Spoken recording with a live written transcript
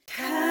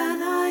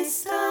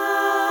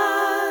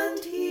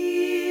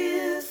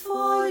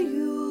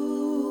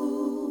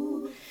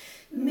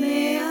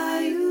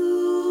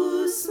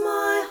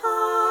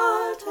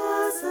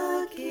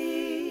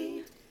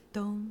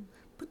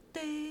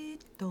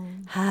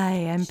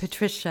Hi, I'm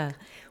Patricia.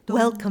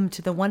 Welcome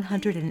to the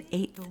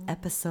 108th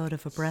episode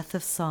of A Breath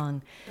of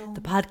Song, the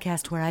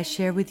podcast where I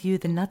share with you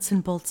the nuts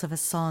and bolts of a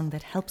song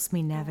that helps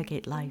me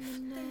navigate life.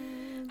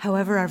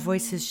 However our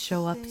voices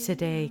show up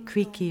today,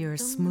 creaky or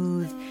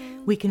smooth,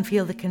 we can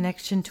feel the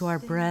connection to our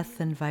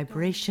breath and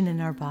vibration in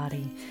our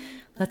body.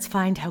 Let's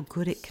find how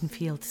good it can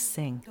feel to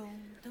sing.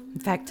 In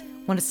fact,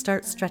 want to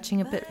start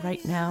stretching a bit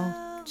right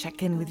now?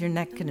 Check in with your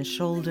neck and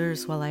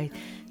shoulders while I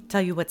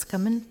tell you what's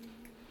coming.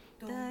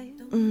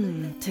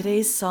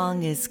 Today's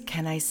song is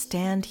Can I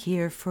Stand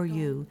Here For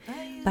You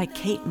by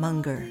Kate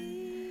Munger.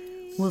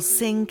 We'll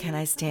sing Can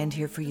I Stand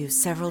Here For You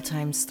several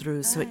times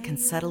through so it can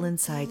settle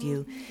inside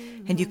you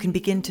and you can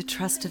begin to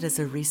trust it as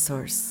a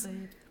resource.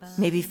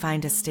 Maybe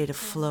find a state of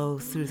flow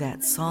through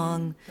that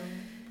song.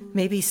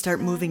 Maybe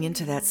start moving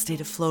into that state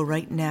of flow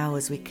right now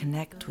as we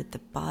connect with the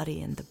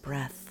body and the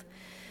breath.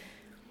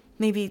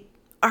 Maybe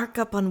arc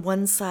up on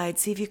one side,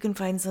 see if you can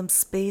find some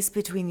space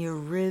between your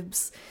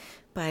ribs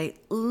by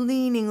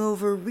leaning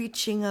over,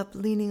 reaching up,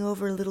 leaning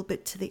over a little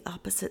bit to the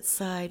opposite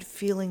side,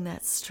 feeling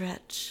that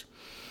stretch.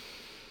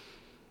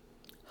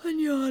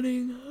 And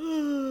yawning,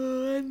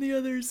 and the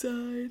other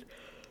side.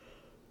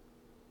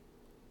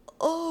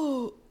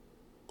 Oh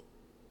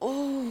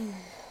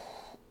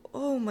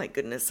my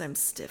goodness, I'm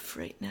stiff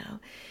right now.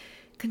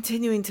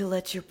 Continuing to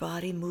let your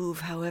body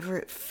move however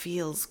it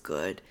feels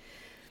good.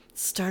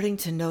 Starting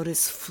to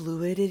notice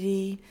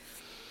fluidity.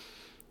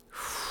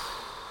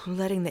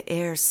 Letting the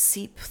air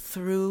seep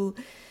through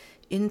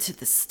into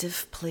the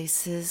stiff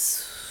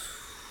places.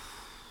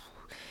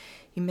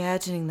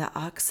 Imagining the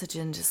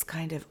oxygen just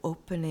kind of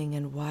opening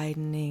and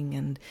widening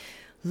and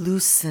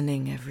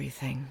loosening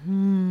everything.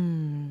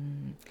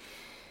 And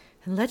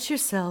let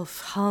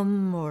yourself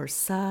hum or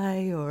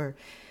sigh or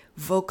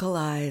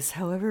vocalize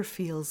however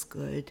feels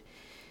good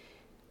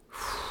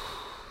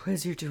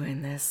as you're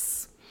doing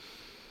this.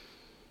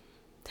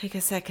 Take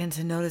a second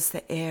to notice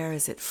the air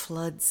as it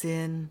floods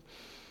in,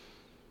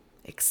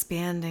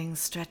 expanding,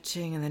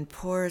 stretching, and then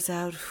pours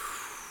out,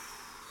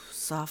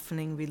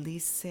 softening,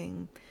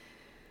 releasing.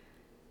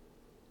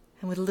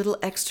 And with a little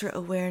extra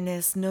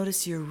awareness,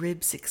 notice your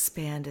ribs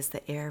expand as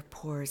the air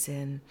pours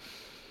in.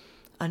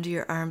 Under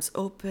your arms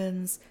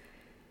opens,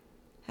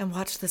 and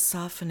watch the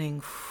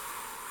softening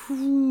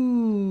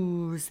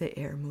as the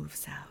air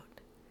moves out.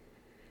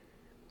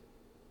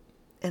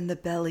 And the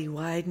belly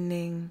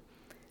widening,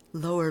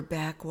 lower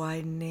back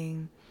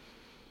widening.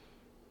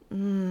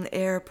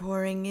 Air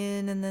pouring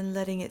in and then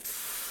letting it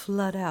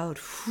flood out.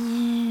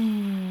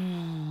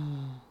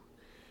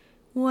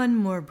 One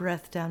more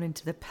breath down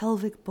into the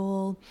pelvic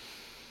bowl.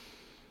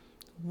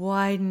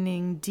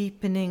 Widening,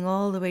 deepening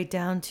all the way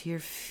down to your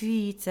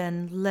feet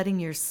and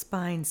letting your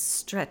spine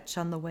stretch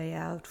on the way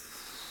out.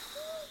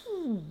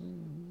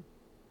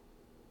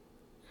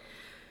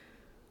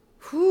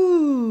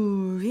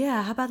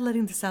 Yeah, how about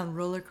letting the sound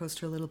roller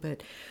coaster a little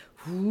bit?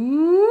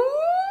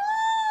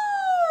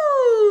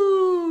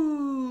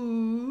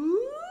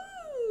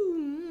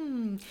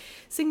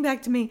 Sing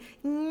back to me.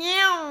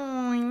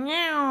 Meow,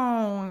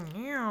 meow,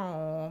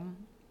 meow.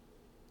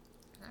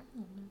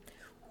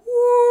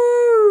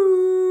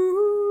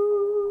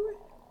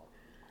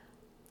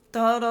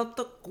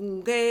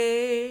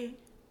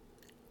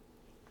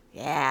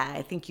 Yeah,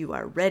 I think you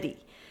are ready.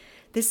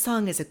 This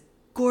song is a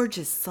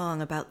gorgeous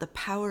song about the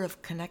power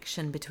of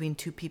connection between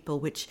two people,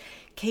 which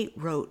Kate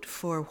wrote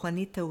for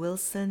Juanita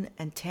Wilson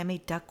and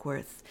Tammy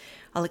Duckworth.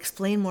 I'll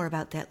explain more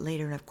about that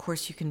later, and of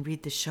course you can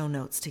read the show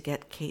notes to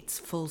get Kate's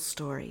full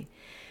story.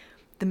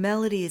 The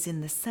melody is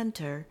in the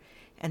center,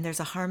 and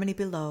there's a harmony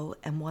below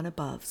and one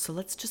above. So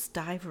let's just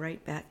dive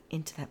right back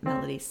into that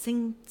melody.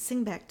 Sing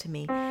back to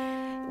me.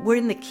 We're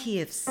in the key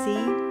of C.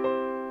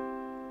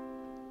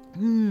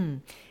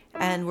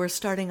 And we're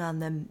starting on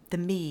the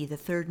mi, the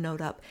third note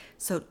up.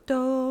 So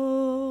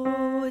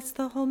do, it's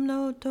the home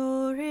note,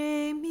 do,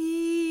 re,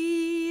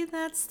 mi.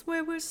 That's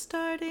where we're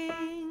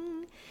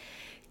starting.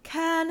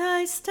 Can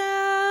I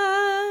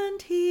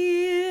stand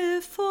here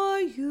for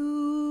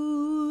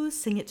you?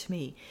 Sing it to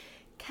me.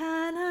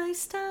 Can I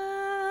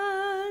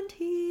stand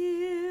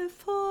here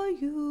for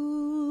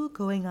you?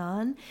 Going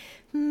on.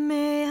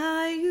 May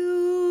I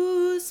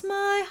use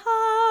my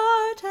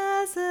heart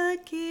as a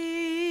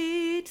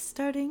gate?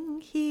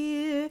 Starting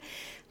here.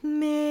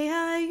 May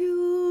I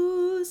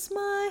use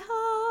my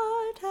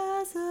heart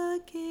as a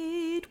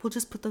gate? We'll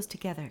just put those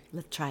together.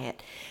 Let's try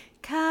it.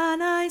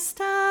 Can I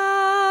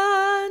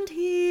stand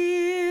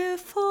here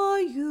for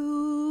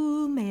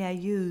you? May I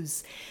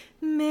use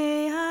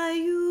my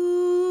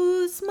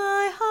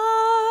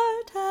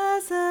heart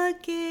as a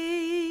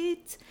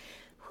gate?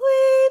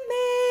 We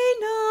may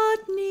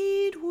not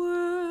need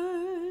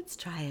words.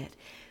 Try it.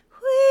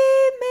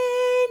 We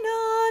may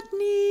not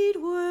need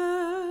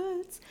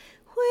words.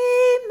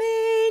 We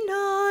may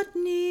not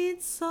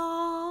need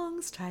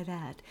songs. Try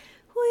that.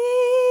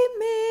 We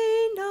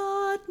may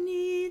not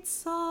need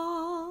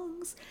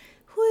songs.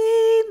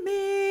 We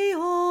may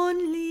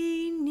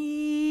only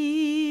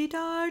need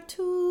our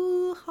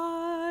two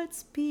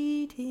hearts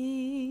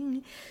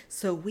beating.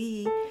 So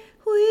we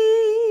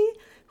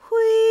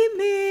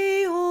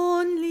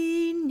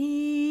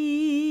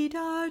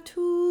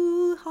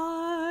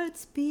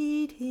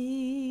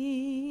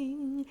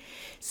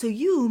So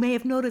you may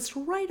have noticed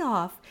right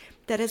off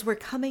that as we're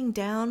coming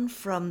down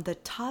from the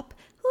top,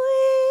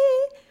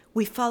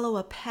 we follow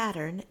a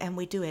pattern and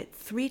we do it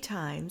 3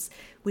 times.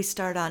 We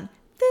start on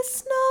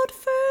this note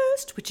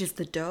first, which is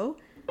the do,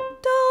 and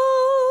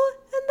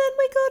then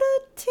we go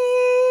to T,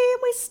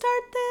 and we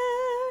start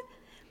there.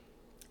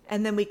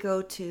 And then we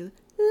go to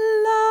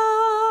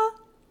La,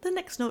 the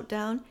next note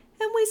down,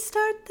 and we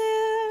start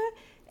there.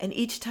 And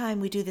each time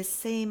we do the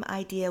same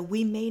idea.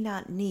 We may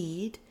not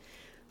need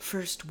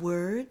first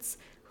words.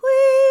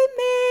 We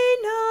may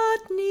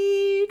not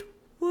need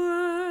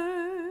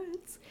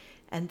words.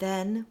 And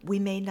then we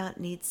may not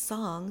need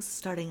songs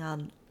starting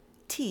on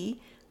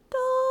T,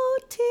 do,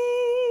 T.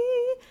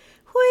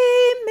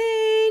 We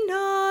may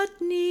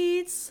not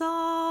need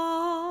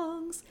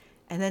songs.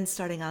 And then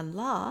starting on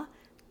La,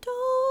 do,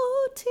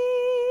 Ti,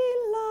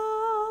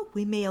 La.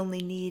 We may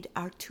only need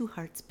our 2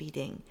 hearts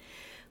beating.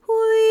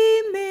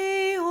 We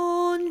may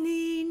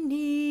only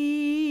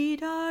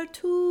need our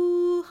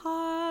 2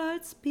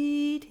 hearts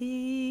beating.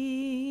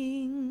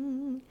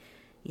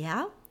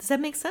 Yeah? Does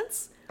that make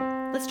sense?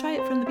 Let's try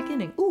it from the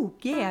beginning. Ooh,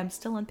 yeah, I'm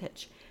still on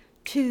pitch.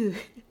 2,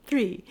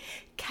 3.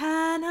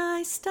 Can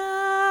I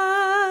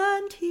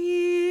stand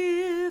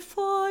here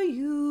for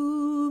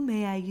you?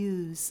 May I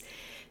use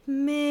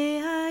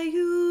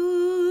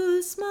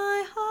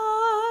my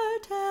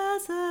heart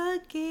as a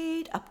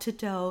gate up to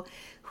do.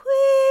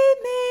 We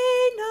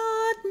may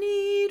not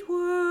need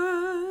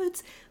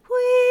words.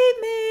 We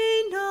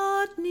may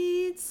not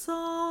need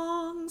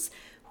songs.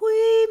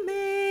 We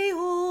may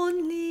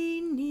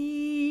only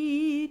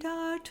need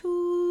our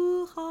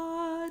 2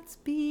 hearts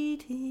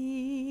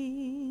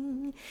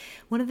beating.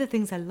 One of the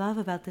things I love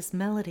about this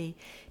melody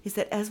is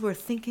that as we're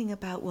thinking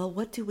about, well,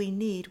 what do we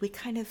need? We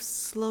kind of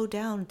slow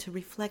down to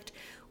reflect,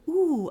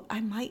 ooh,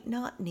 I might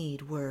not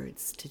need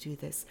words to do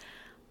this.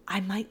 I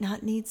might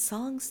not need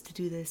songs to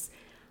do this.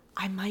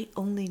 I might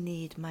only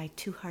need my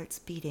 2 hearts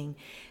beating.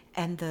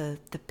 And the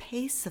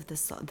pace of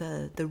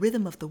the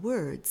rhythm of the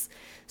words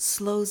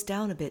slows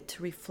down a bit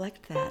to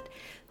reflect that.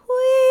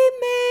 We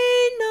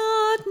may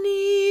not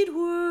need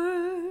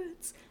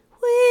words.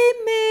 We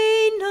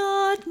may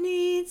not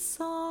need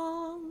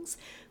songs.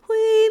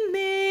 We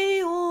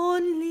may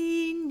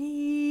only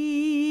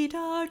need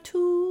our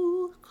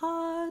 2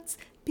 hearts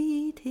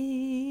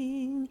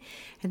beating.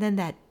 And then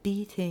that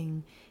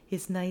beating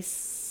is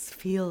nice,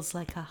 feels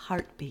like a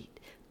heartbeat.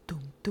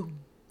 Dum, dum,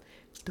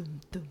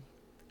 dum, dum.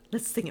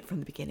 Let's sing it from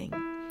the beginning.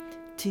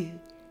 2,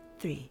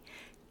 3.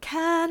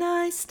 Can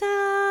I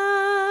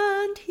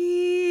stand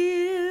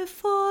here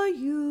for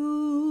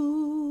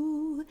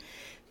you?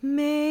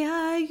 May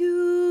I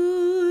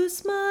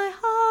use my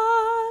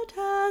heart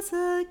as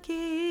a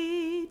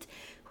gate?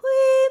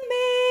 We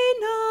may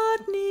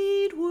not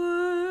need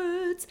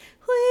words.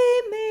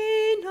 We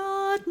may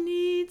not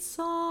need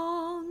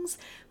songs.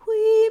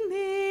 We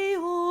may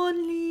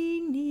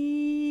only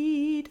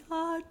need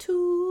our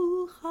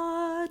 2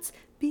 hearts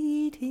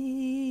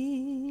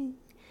beating.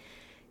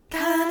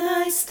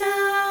 Can I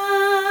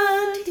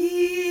stand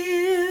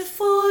here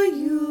for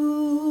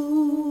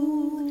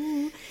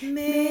you?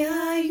 May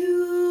I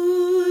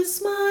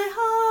use my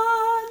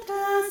heart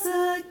as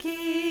a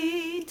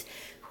gate?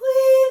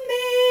 We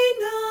may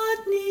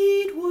not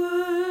need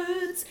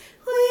words.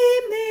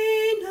 We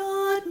may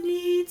not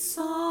need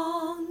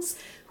songs.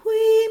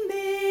 We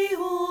may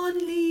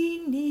only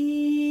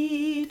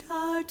need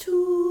our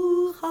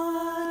 2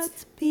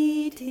 hearts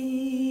beating.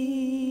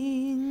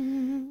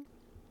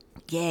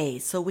 Yay,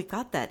 so we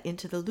got that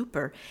into the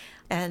looper.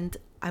 And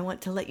I want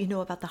to let you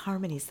know about the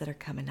harmonies that are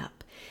coming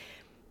up.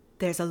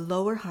 There's a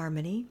lower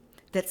harmony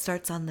that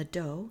starts on the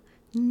do.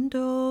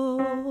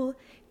 Do,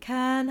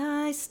 can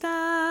I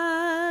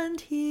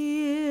stand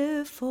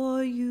here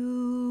for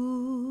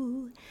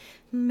you?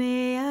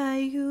 May I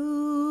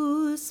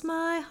use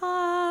my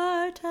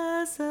heart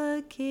as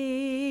a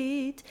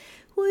gate?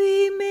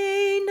 We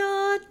may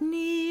not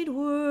need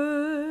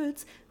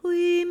words.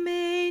 We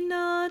may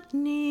not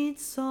need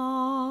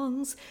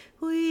songs.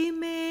 We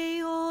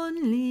may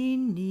only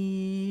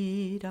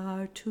need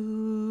our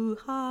 2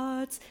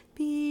 hearts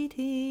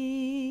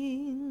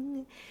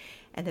beating.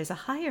 And there's a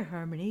higher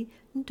harmony,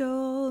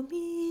 do,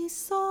 mi,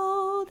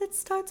 so, that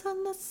starts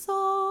on the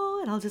so.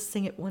 And I'll just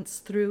sing it once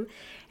through.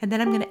 And then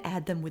I'm going to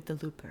add them with the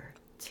looper.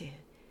 2,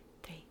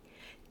 3.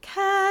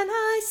 Can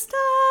I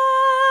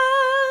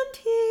stand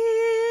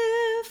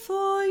here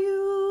for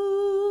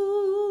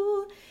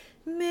you?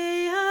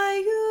 May I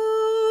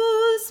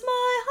use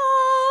my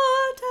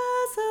heart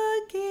as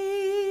a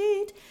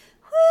gate?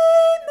 We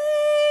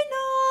may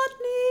not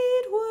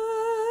need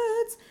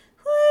words.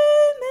 We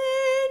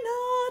may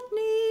not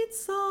need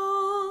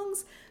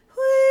songs.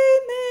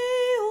 We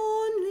may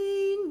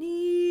only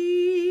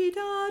need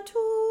our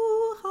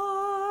 2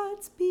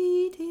 hearts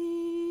beating.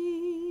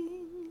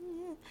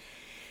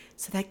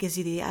 So that gives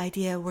you the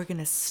idea. We're going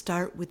to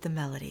start with the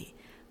melody.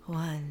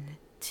 1,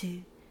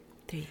 2,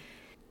 3.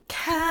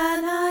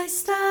 Can I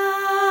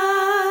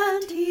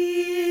stand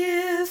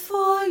here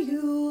for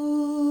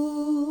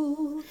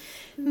you?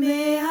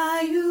 May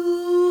I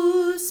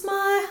use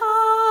my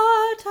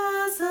heart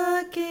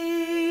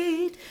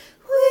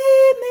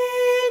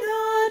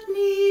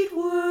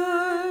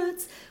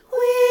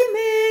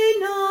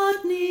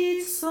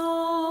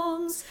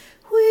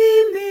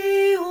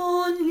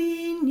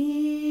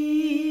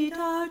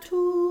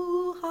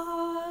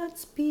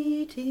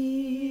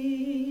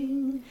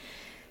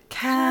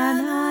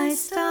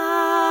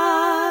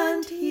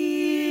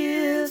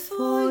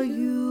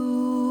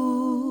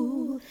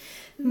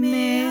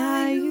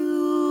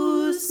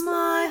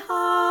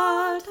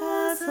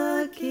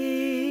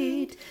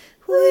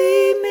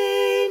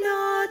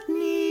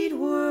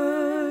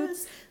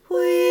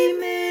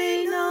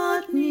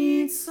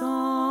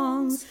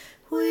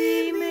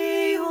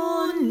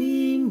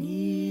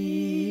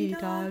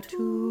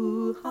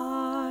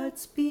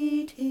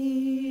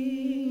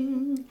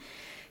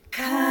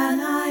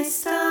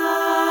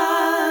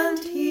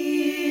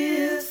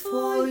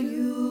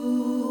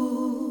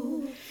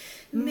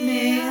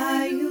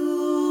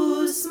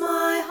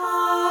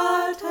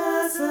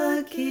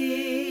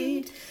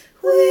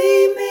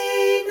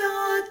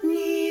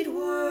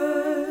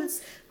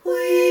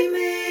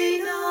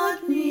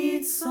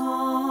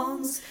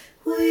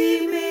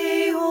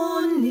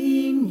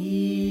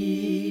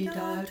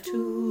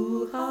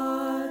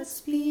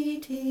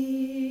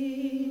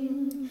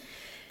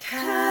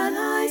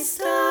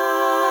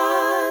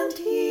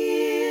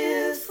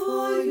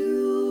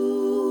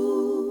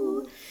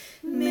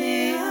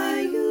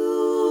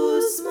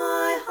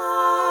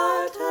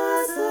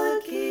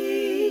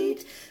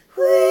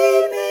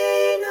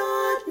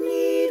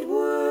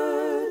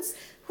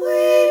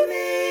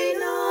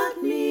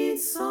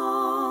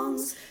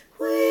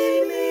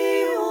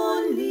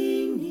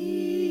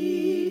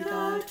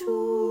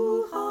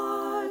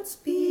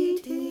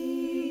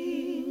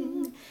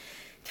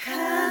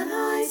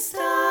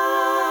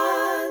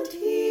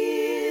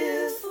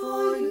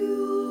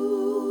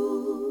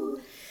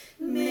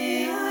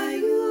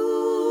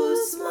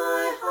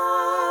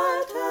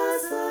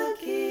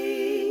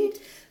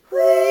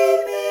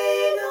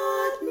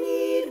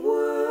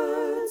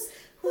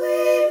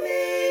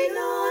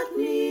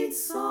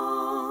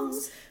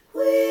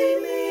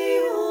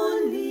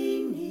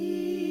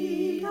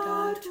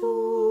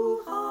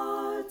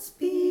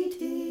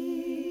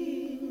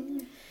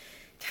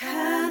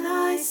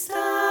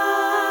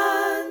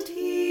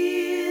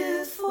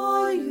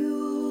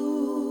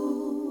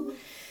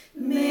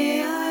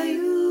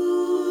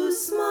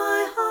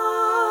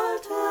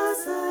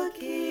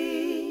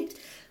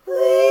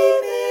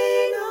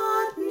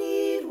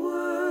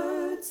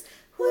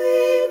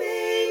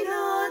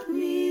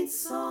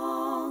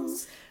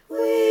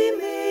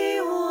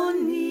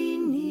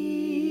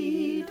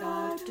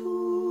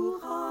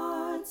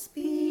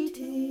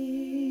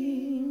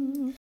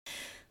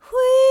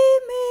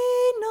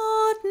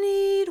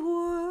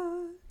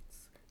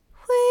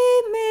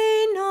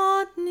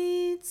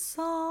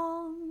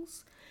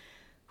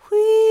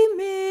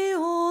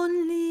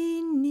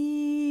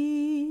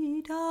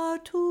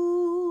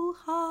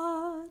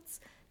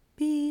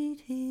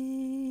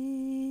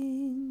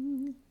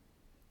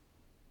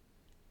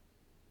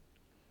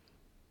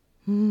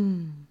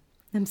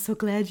I'm so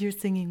glad you're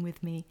singing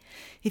with me.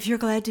 If you're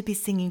glad to be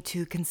singing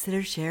too,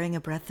 consider sharing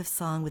a breath of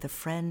song with a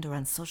friend or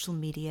on social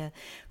media.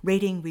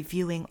 Rating,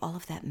 reviewing, all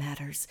of that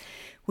matters.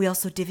 We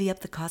also divvy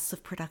up the costs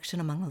of production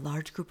among a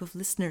large group of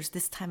listeners.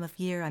 This time of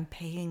year, I'm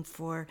paying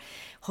for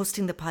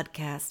hosting the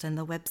podcast and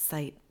the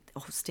website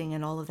hosting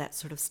and all of that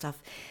sort of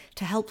stuff.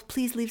 To help,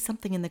 please leave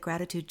something in the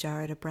gratitude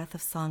jar at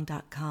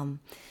abreathofsong.com.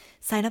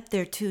 Sign up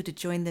there, too, to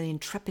join the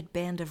intrepid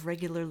band of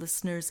regular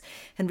listeners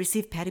and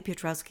receive Patty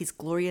Piotrowski's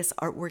glorious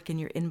artwork in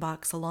your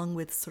inbox, along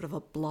with sort of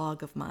a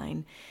blog of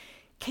mine.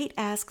 Kate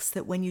asks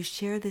that when you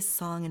share this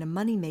song in a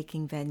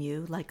money-making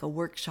venue, like a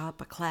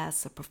workshop, a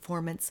class, a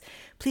performance,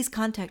 please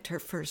contact her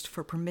first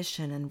for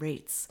permission and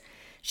rates.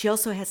 She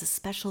also has a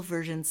special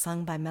version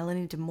sung by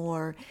Melanie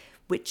D'Amour,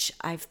 which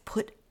I've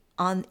put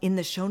in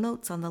the show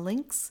notes on the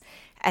links.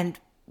 And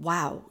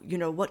wow,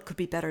 what could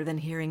be better than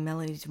hearing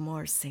Melanie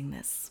D'Amour sing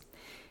this?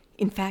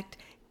 In fact,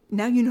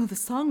 now you know the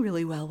song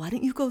really well. Why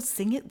don't you go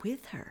sing it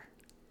with her?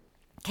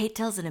 Kate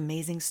tells an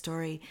amazing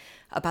story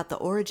about the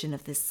origin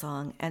of this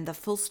song, and the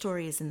full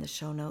story is in the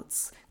show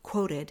notes,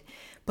 quoted.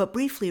 But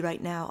briefly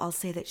right now, I'll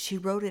say that she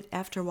wrote it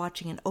after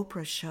watching an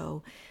Oprah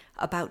show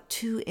about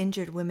two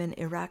injured women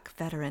Iraq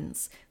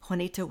veterans,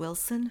 Juanita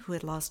Wilson, who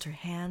had lost her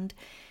hand,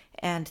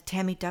 and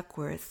Tammy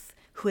Duckworth,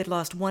 who had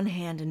lost one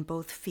hand and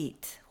both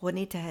feet.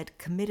 Juanita had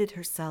committed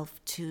herself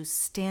to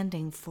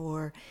standing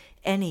for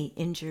any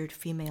injured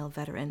female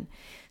veteran.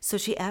 So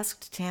she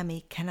asked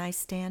Tammy, "Can I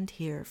stand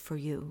here for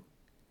you?"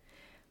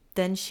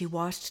 Then she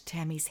washed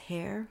Tammy's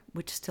hair,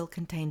 which still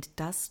contained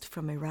dust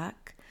from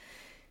Iraq.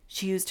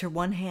 She used her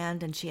one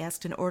hand and she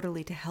asked an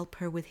orderly to help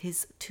her with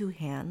his two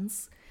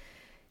hands.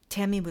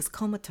 Tammy was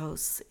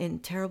comatose, in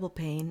terrible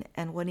pain,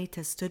 and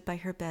Juanita stood by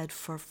her bed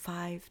for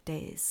 5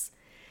 days.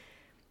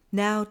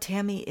 Now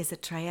Tammy is a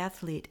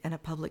triathlete and a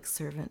public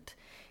servant.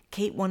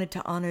 Kate wanted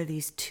to honor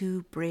these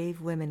two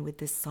brave women with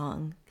this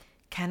song.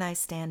 Can I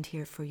stand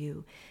here for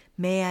you?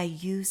 May I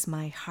use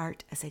my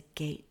heart as a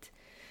gate?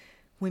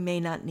 We may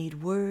not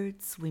need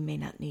words, we may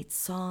not need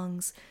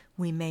songs,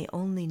 we may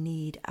only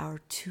need our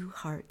two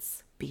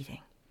hearts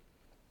beating.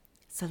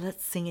 So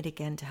let's sing it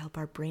again to help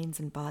our brains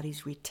and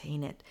bodies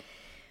retain it.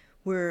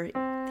 We're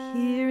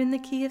here in the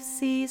key of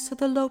C, so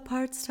the low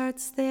part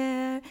starts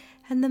there,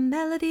 and the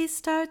melody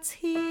starts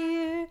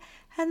here,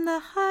 and the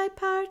high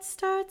part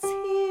starts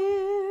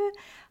here.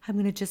 I'm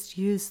going to just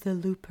use the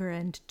looper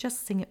and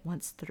just sing it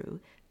once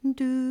through.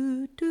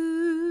 Do,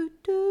 do,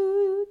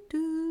 do,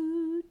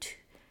 do, 2,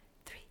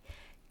 3.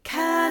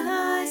 Can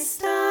I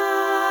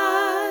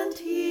stand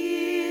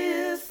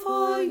here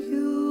for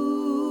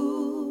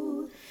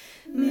you?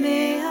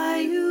 May I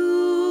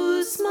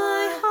use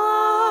my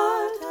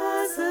heart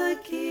as a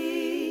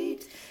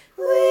gate?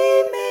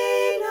 We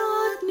may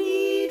not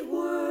need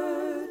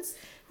words,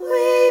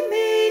 we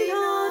may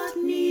not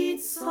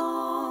need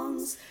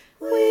songs,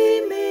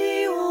 we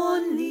may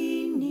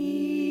only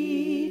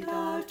need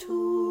our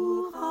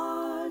two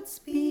hearts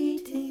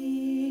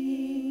beating.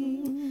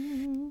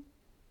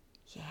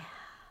 Yeah.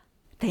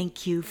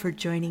 Thank you for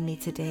joining me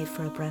today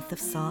for A Breath of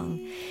Song.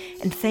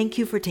 And thank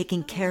you for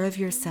taking care of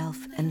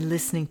yourself and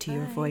listening to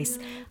your voice.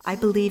 I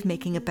believe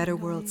making a better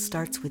world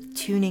starts with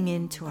tuning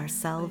in to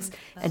ourselves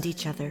and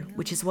each other,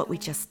 which is what we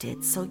just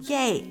did. So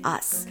yay,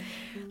 us.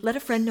 Let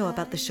a friend know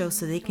about the show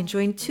so they can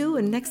join too,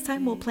 and next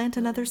time we'll plant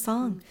another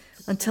song.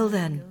 Until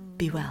then,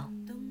 be well.